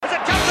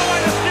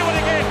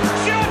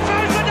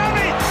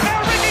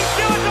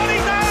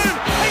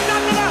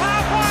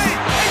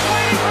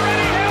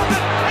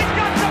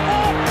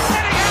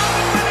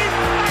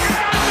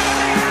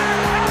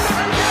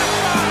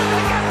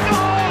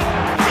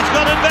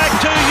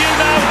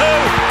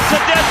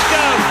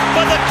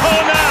for the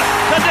corner.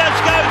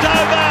 Tedesco's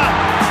over.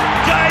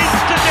 James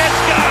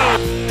Tedesco.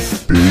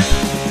 Big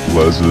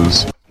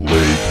Les's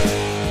League.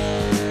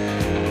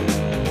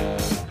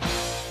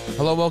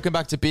 Hello, welcome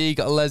back to Big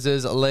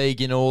Les's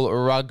League in all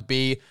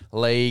rugby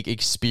league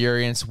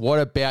experience. What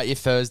about your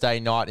Thursday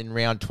night in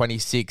round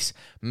 26?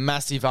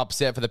 Massive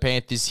upset for the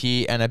Panthers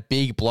here and a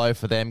big blow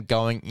for them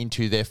going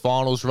into their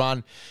finals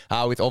run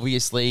with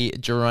obviously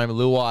Jerome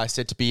Luai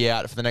set to be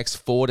out for the next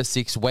 4 to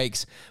 6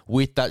 weeks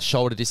with that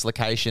shoulder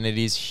dislocation. It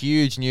is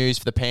huge news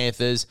for the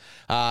Panthers,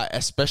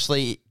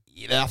 especially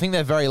I think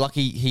they're very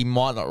lucky he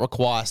might not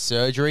require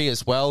surgery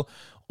as well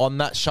on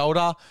that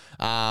shoulder.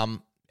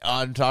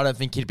 I don't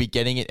think he'd be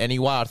getting it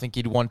anyway. I think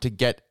he'd want to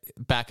get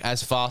back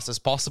as fast as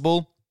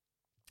possible.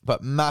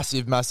 But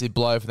massive, massive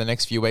blow for the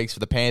next few weeks for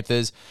the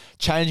Panthers.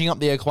 Changing up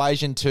the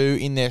equation too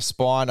in their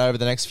spine over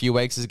the next few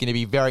weeks is going to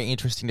be very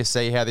interesting to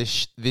see how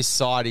this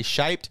side is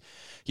shaped.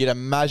 You'd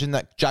imagine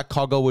that Jack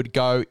Cogger would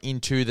go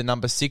into the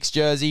number 6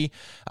 jersey.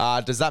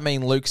 Does that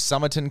mean Luke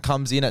Summerton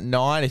comes in at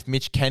 9 if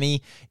Mitch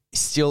Kenny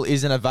still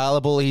isn't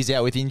available? He's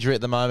out with injury at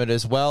the moment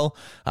as well.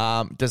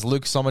 Does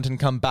Luke Summerton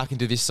come back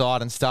into this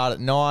side and start at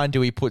 9?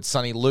 Do we put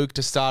Sonny Luke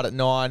to start at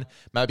 9?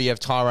 Maybe you have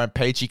Tyrone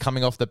Peachy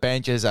coming off the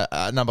bench as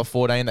a number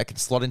 14 that can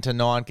slot into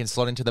 9, can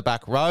slot into the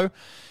back row.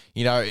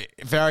 You know,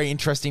 very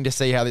interesting to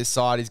see how this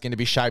side is going to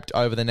be shaped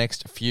over the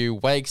next few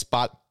weeks,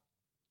 but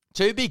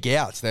two big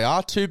outs. There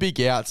are two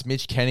big outs,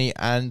 Mitch Kenny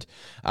and,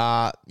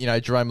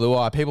 Jerome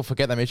Luai. People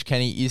forget that Mitch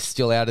Kenny is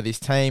still out of this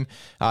team.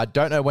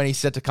 Don't know when he's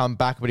set to come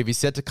back, but if he's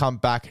set to come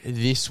back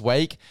this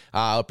week,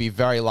 it'll be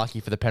very lucky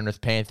for the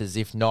Penrith Panthers.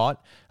 If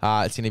not,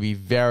 it's going to be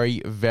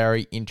very,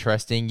 very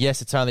interesting.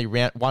 Yes, it's only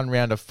one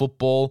round of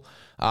football.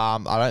 I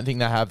don't think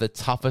they have the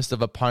toughest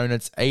of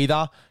opponents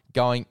either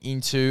going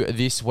into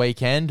this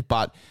weekend,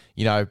 but,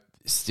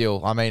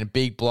 still, I mean, a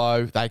big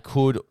blow. They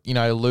could,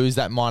 lose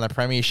that minor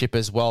premiership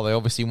as well. They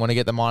obviously want to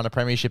get the minor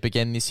premiership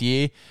again this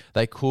year.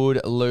 They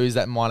could lose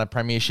that minor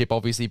premiership.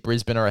 Obviously,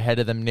 Brisbane are ahead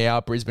of them now.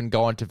 Brisbane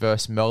going to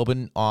versus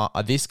Melbourne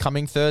this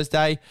coming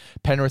Thursday.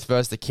 Penrith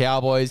versus the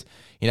Cowboys.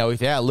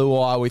 Without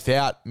Luai,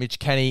 without Mitch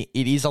Kenny,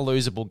 it is a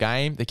losable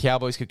game. The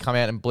Cowboys could come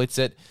out and blitz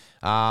it.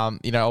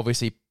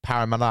 Obviously,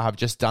 Parramatta have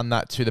just done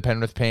that to the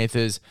Penrith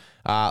Panthers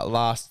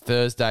last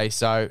Thursday,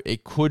 so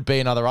it could be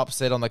another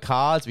upset on the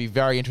cards. It'll be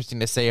very interesting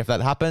to see if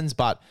that happens,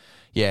 but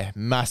yeah,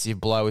 massive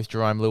blow with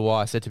Jerome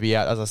Luai set to be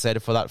out, as I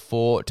said, for that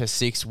 4 to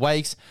 6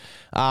 weeks.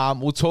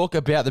 We'll talk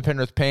about the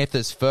Penrith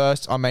Panthers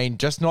first. I mean,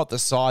 just not the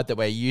side that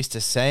we're used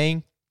to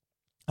seeing.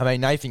 I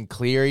mean, Nathan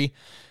Cleary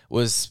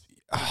was,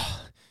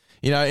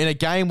 in a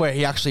game where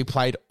he actually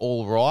played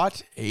all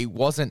right. He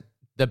wasn't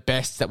the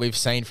best that we've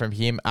seen from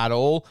him at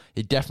all.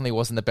 It definitely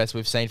wasn't the best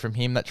we've seen from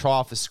him. That try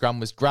off the scrum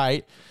was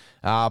great,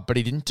 but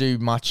he didn't do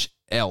much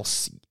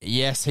else.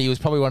 Yes, he was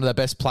probably one of the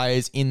best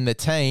players in the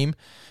team,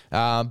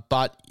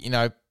 but,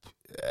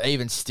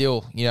 even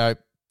still,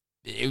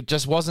 it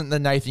just wasn't the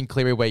Nathan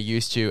Cleary we're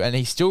used to, and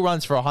he still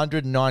runs for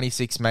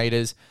 196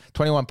 metres,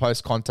 21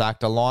 post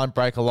contact, a line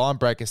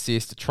break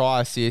assist, a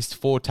try assist,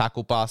 4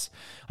 tackle bust.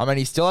 I mean,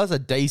 he still has a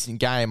decent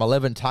game,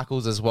 11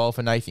 tackles as well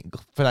for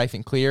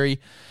Nathan Cleary.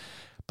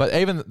 But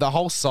even the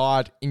whole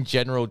side in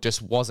general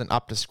just wasn't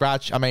up to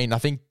scratch. I mean, I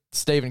think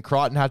Stephen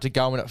Crichton had to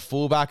go in at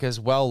fullback as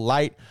well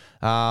late.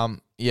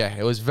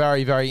 It was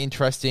very, very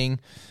interesting.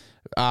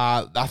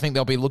 I think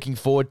they'll be looking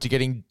forward to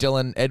getting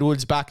Dylan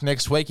Edwards back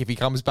next week. If he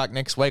comes back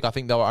next week, I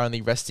think they were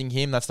only resting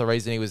him. That's the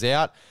reason he was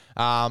out.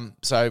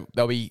 So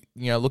they'll be,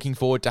 looking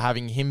forward to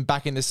having him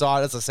back in the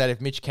side. As I said, if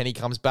Mitch Kenny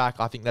comes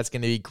back, I think that's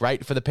going to be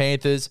great for the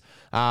Panthers.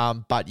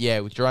 But yeah,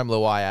 with Jerome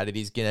Luai out, it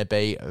is going to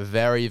be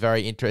very,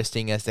 very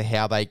interesting as to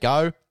how they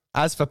go.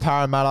 As for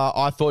Parramatta,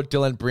 I thought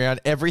Dylan Brown,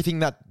 everything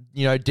that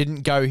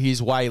didn't go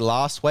his way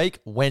last week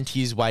went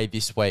his way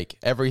this week.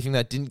 Everything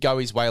that didn't go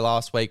his way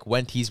last week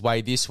went his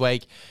way this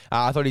week.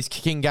 I thought his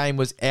kicking game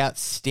was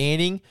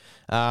outstanding.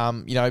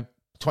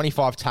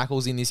 25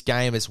 tackles in this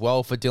game as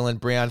well for Dylan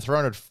Brown,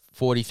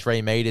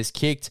 343 metres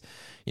kicked.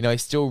 He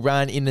still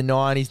ran in the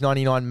 90s,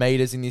 99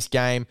 metres in this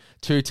game,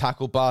 2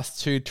 tackle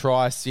busts, 2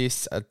 try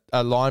assists,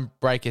 a line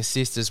break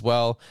assist as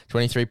well,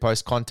 23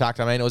 post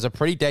contact. I mean, it was a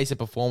pretty decent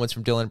performance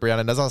from Dylan Brown.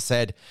 And as I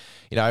said,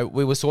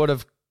 we were sort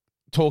of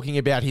talking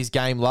about his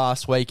game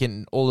last week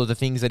and all of the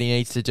things that he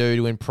needs to do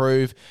to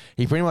improve.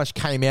 He pretty much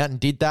came out and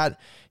did that.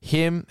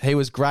 He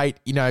was great.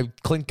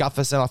 Clint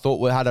Gutherson, I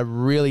thought, had a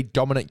really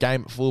dominant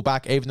game at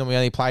fullback, even though we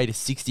only played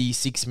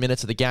 66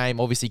 minutes of the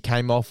game. Obviously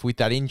came off with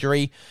that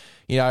injury.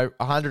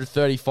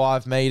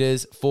 135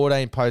 metres,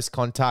 14 post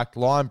contact,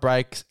 line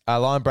break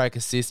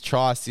assist,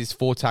 try assist,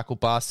 4 tackle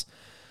busts.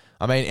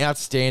 I mean,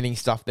 outstanding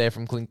stuff there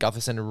from Clint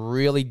Gutherson.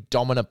 Really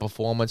dominant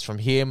performance from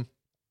him.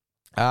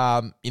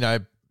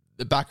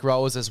 The back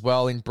rowers as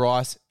well in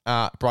Bryce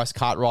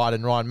Cartwright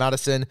and Ryan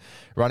Madison,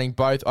 running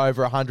both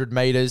over 100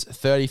 metres,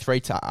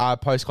 33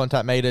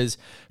 post-contact metres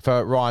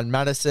for Ryan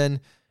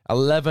Madison,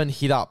 11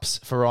 hit-ups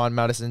for Ryan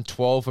Madison,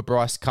 12 for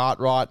Bryce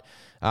Cartwright.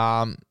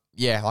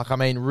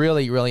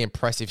 Really, really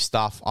impressive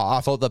stuff.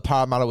 I thought the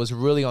Parramatta was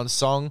really on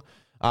song.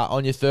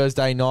 On your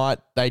Thursday night,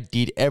 they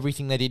did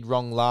everything they did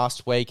wrong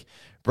last week.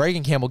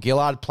 Bregan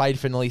Campbell-Gillard played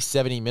for nearly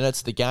 70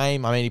 minutes of the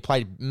game. I mean, he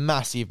played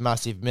massive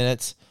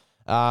minutes.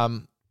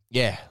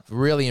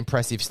 Really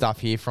impressive stuff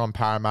here from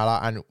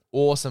Parramatta, and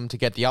awesome to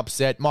get the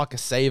upset. Micah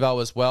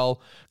Sevo as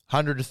well,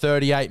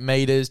 138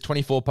 metres,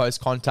 24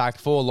 post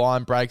contact, 4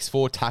 line breaks,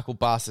 4 tackle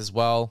busts as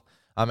well.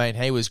 I mean,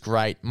 he was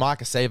great.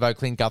 Micah Sevo,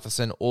 Clint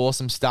Gutherson,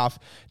 awesome stuff.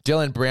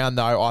 Dylan Brown,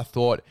 though, I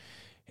thought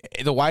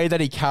the way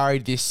that he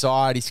carried this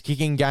side, his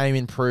kicking game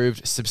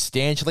improved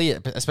substantially,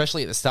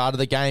 especially at the start of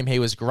the game. He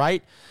was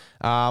great.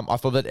 I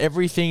thought that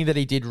everything that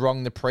he did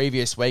wrong the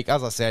previous week,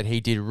 as I said,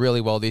 he did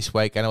really well this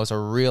week, and it was a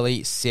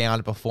really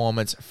sound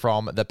performance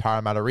from the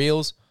Parramatta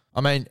Eels. I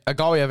mean, a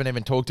guy we haven't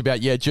even talked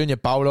about yet, Junior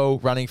Baldo,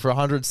 running for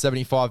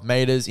 175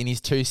 metres in his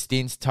 2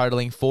 stints,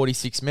 totaling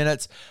 46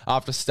 minutes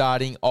after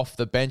starting off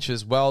the bench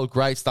as well.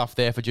 Great stuff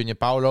there for Junior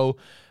Baldo.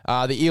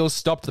 The Eels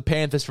stopped the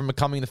Panthers from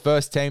becoming the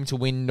first team to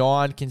win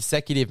 9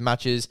 consecutive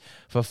matches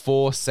for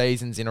 4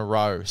 seasons in a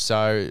row.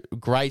 So,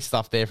 great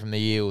stuff there from the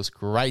Eels.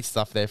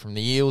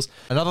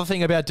 Another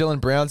thing about Dylan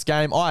Brown's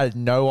game, I had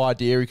no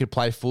idea he could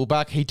play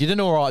fullback. He did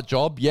an all right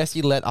job. Yes,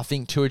 he let, I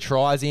think, 2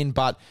 tries in,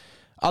 but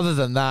other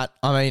than that,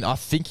 I mean, I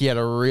think he had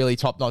a really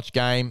top-notch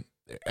game,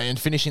 and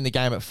finishing the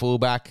game at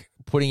fullback,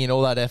 putting in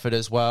all that effort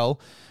as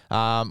well.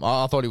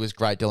 I thought he was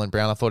great, Dylan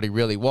Brown. I thought he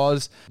really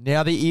was.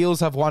 Now, the Eels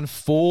have won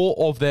 4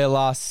 of their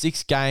last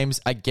 6 games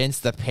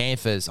against the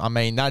Panthers. I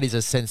mean, that is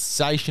a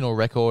sensational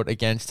record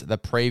against the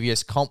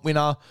previous comp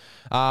winner.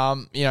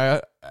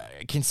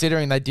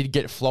 Considering they did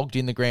get flogged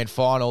in the grand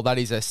final, that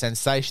is a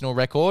sensational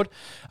record.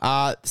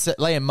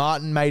 Liam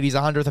Martin made his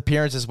 100th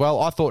appearance as well.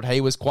 I thought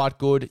he was quite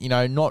good.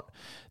 Not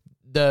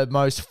the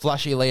most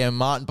flashy Liam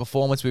Martin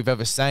performance we've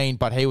ever seen,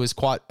 but he was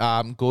quite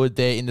good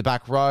there in the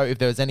back row. If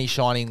there was any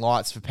shining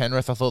lights for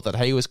Penrith, I thought that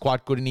he was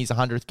quite good in his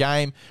 100th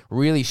game.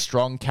 Really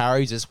strong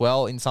carries as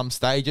well in some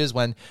stages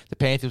when the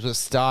Panthers were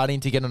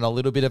starting to get on a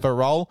little bit of a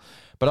roll.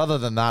 But other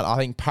than that, I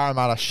think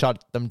Parramatta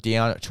shut them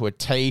down to a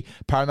T.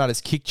 Parramatta's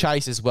kick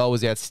chase as well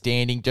was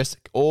outstanding. Just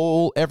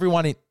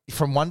everyone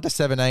from 1 to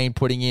 17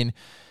 putting in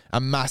a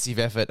massive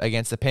effort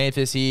against the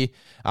Panthers here.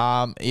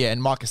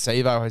 And Micah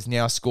Sevo has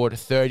now scored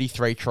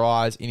 33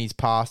 tries in his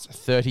past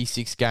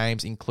 36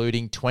 games,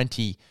 including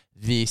 20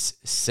 this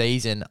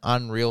season.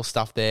 Unreal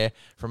stuff there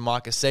from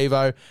Micah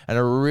Sevo, and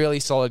a really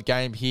solid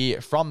game here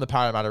from the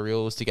Parramatta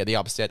Eels to get the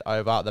upset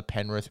over the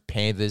Penrith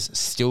Panthers.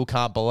 Still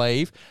can't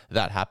believe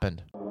that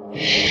happened.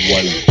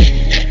 One.